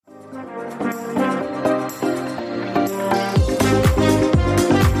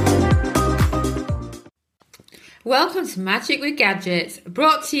Welcome to Magic with Gadgets,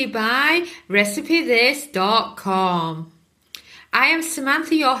 brought to you by RecipeThis.com. I am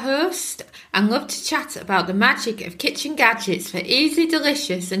Samantha, your host, and love to chat about the magic of kitchen gadgets for easy,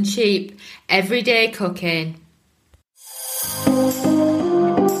 delicious and cheap everyday cooking.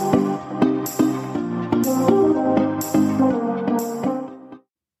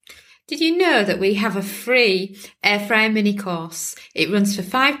 Did you know that we have a free air fryer mini course? It runs for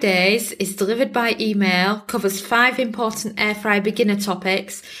 5 days, is delivered by email, covers 5 important air fryer beginner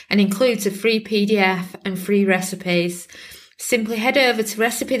topics, and includes a free PDF and free recipes. Simply head over to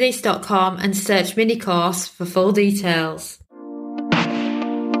RecipeThis.com and search mini course for full details.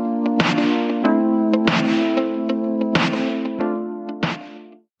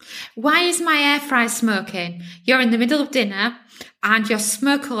 Why is my air fryer smoking? You're in the middle of dinner and your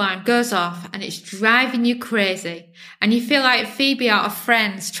smoke alarm goes off and it's driving you crazy and you feel like Phoebe out of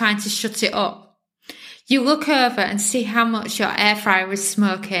Friends trying to shut it up. You look over and see how much your air fryer is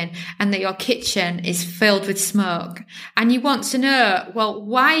smoking and that your kitchen is filled with smoke. And you want to know, well,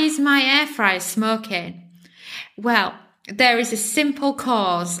 why is my air fryer smoking? Well, there is a simple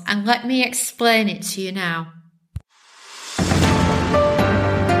cause and let me explain it to you now.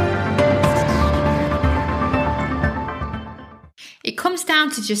 It comes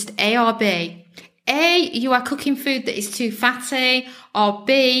down to just A or B. A, you are cooking food that is too fatty, or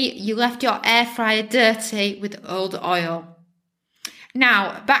B, you left your air fryer dirty with old oil.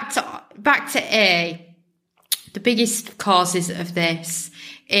 Now, back to A. The biggest causes of this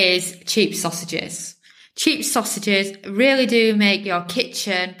is cheap sausages. Cheap sausages really do make your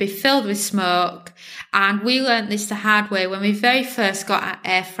kitchen be filled with smoke, and we learnt this the hard way when we very first got our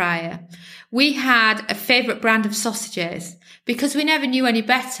air fryer. We had a favourite brand of sausages because we never knew any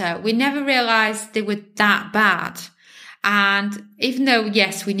better. We never realised they were that bad. And even though,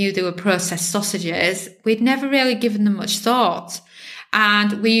 yes, we knew they were processed sausages, we'd never really given them much thought.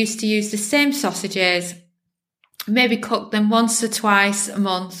 And we used to use the same sausages, maybe cook them once or twice a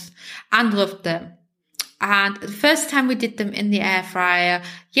month, and loved them. And the first time we did them in the air fryer,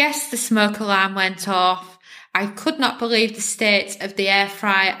 yes, the smoke alarm went off. I could not believe the state of the air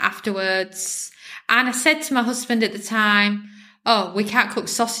fryer afterwards. And I said to my husband at the time, oh, we can't cook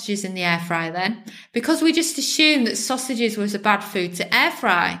sausages in the air fryer then, because we just assumed that sausages was a bad food to air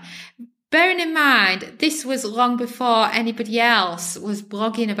fry. Bearing in mind, this was long before anybody else was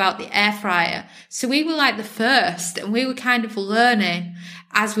blogging about the air fryer. So we were like the first, and we were kind of learning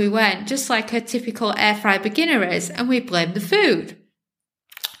as we went, just like a typical air fryer beginner is, and we blamed the food.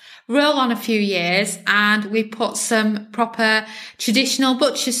 Roll on a few years and we put some proper traditional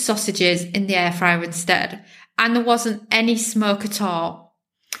butcher's sausages in the air fryer instead. And there wasn't any smoke at all.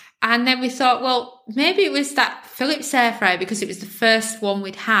 And then we thought, well, maybe it was that Philips air fryer because it was the first one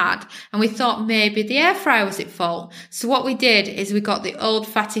we'd had. And we thought maybe the air fryer was at fault. So what we did is we got the old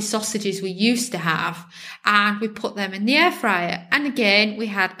fatty sausages we used to have and we put them in the air fryer. And again, we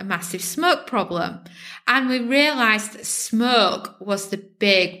had a massive smoke problem. And we realised that smoke was the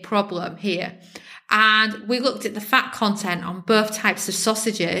big problem here. And we looked at the fat content on both types of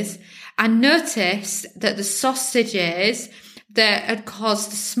sausages and noticed that the sausages that had caused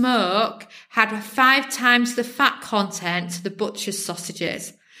the smoke had 5 times the fat content to the butcher's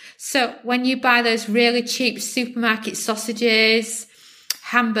sausages. So when you buy those really cheap supermarket sausages,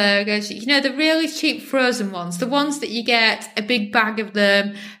 hamburgers, you know, the really cheap frozen ones, the ones that you get a big bag of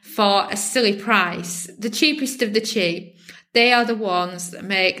them for a silly price, the cheapest of the cheap, they are the ones that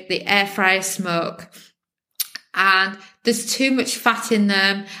make the air fryer smoke. And there's too much fat in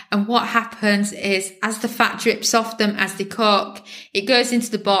them. And what happens is as the fat drips off them as they cook, it goes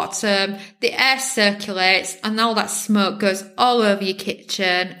into the bottom, the air circulates, and all that smoke goes all over your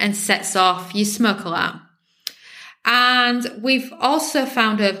kitchen and sets off your smoke alarm. And we've also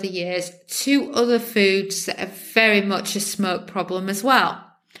found over the years 2 other foods that are very much a smoke problem as well.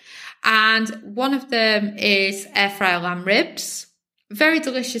 And one of them is air fryer lamb ribs. Very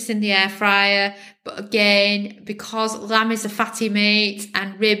delicious in the air fryer, but again, because lamb is a fatty meat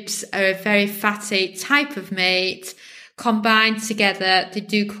and ribs are a very fatty type of meat, combined together, they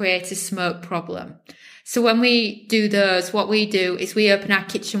do create a smoke problem. So when we do those, what we do is we open our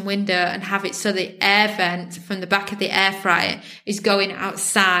kitchen window and have it so the air vent from the back of the air fryer is going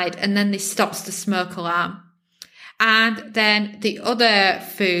outside, and then this stops the smoke alarm. And then the other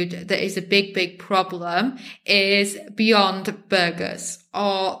food that is a big, big problem is Beyond Burgers,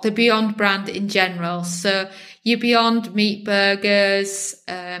 or the Beyond brand in general. So your Beyond Meat burgers,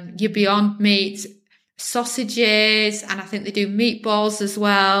 your Beyond Meat sausages, and I think they do meatballs as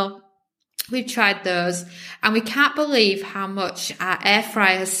well. We've tried those and we can't believe how much our air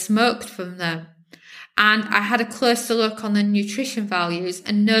fryer has smoked from them. And I had a closer look on the nutrition values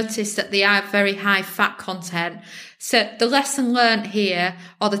and noticed that they are very high fat content. So the lesson learned here,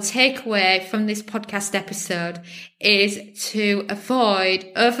 or the takeaway from this podcast episode, is to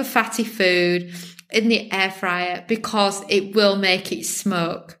avoid over fatty food in the air fryer because it will make it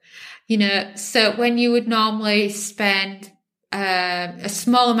smoke. So when you would normally spend a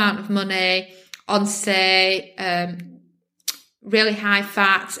small amount of money on, say, really high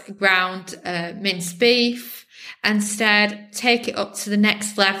fat ground minced beef, instead take it up to the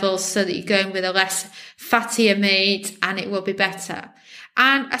next level so that you're going with a less fattier meat and it will be better.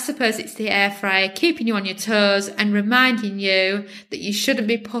 And I suppose it's the air fryer keeping you on your toes and reminding you that you shouldn't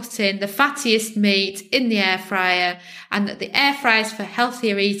be putting the fattiest meat in the air fryer, and that the air fryer is for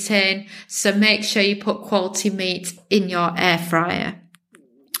healthier eating. So make sure you put quality meat in your air fryer.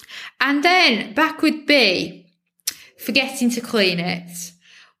 And then back with B, forgetting to clean it.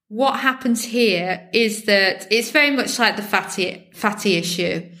 What happens here is that it's very much like the fatty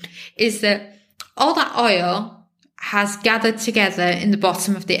issue, is that all that oil has gathered together in the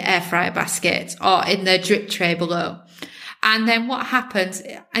bottom of the air fryer basket or in the drip tray below. And then what happens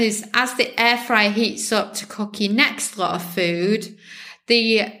is, as the air fryer heats up to cook your next lot of food,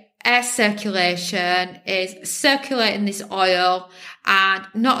 the air circulation is circulating this oil, and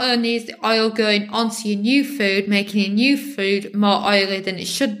not only is the oil going onto your new food, making your new food more oily than it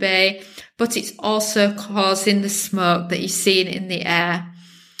should be, but it's also causing the smoke that you're seeing in the air.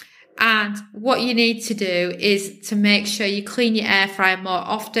 And what you need to do is to make sure you clean your air fryer more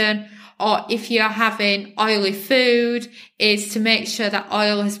often, or if you're having oily food, is to make sure that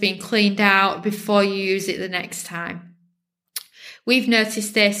oil has been cleaned out before you use it the next time. We've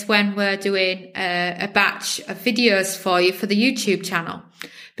noticed this when we're doing a batch of videos for you for the YouTube channel,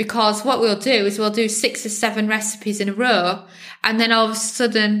 because what we'll do is we'll do 6 or 7 recipes in a row, and then all of a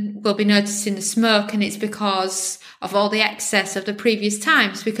sudden we'll be noticing the smoke, and it's because of all the excess of the previous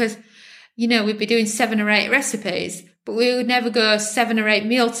times, because we'd be doing 7 or 8 recipes, but we would never go 7 or 8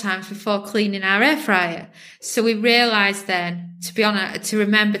 meal times before cleaning our air fryer. So we realised then, to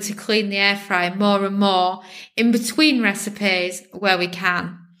remember to clean the air fryer more and more in between recipes where we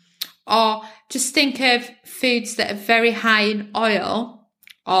can. Or just think of foods that are very high in oil,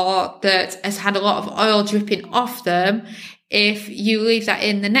 or that has had a lot of oil dripping off them. If you leave that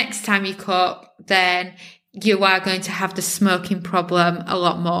in the next time you cook, then you are going to have the smoking problem a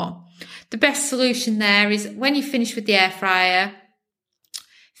lot more. The best solution there is, when you finish with the air fryer,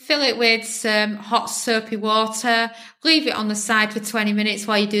 fill it with some hot soapy water, leave it on the side for 20 minutes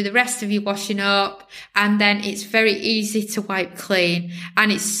while you do the rest of your washing up, and then it's very easy to wipe clean,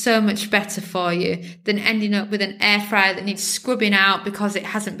 and it's so much better for you than ending up with an air fryer that needs scrubbing out because it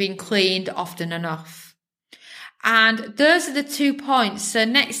hasn't been cleaned often enough. And those are the 2 points. So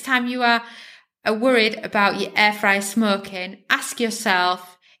next time you are worried about your air fryer smoking, ask yourself,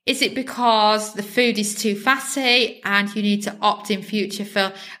 is it because the food is too fatty and you need to opt in future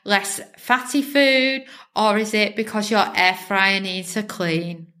for less fatty food, or is it because your air fryer needs a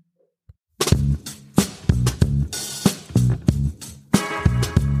clean?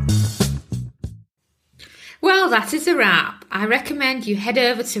 Well, that is a wrap. I recommend you head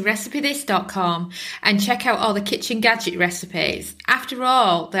over to recipethis.com and check out all the kitchen gadget recipes. After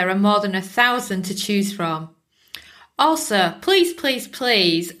all, there are more than 1,000 to choose from. Also, please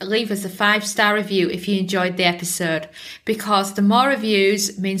leave us a 5-star review if you enjoyed the episode, because the more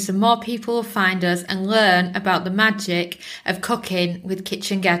reviews means the more people will find us and learn about the magic of cooking with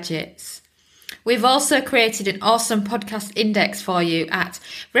kitchen gadgets. We've also created an awesome podcast index for you at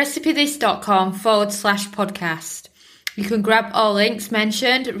recipethis.com/podcast. You can grab all links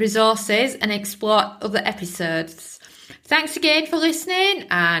mentioned, resources, and explore other episodes. Thanks again for listening,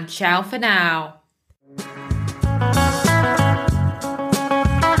 and ciao for now.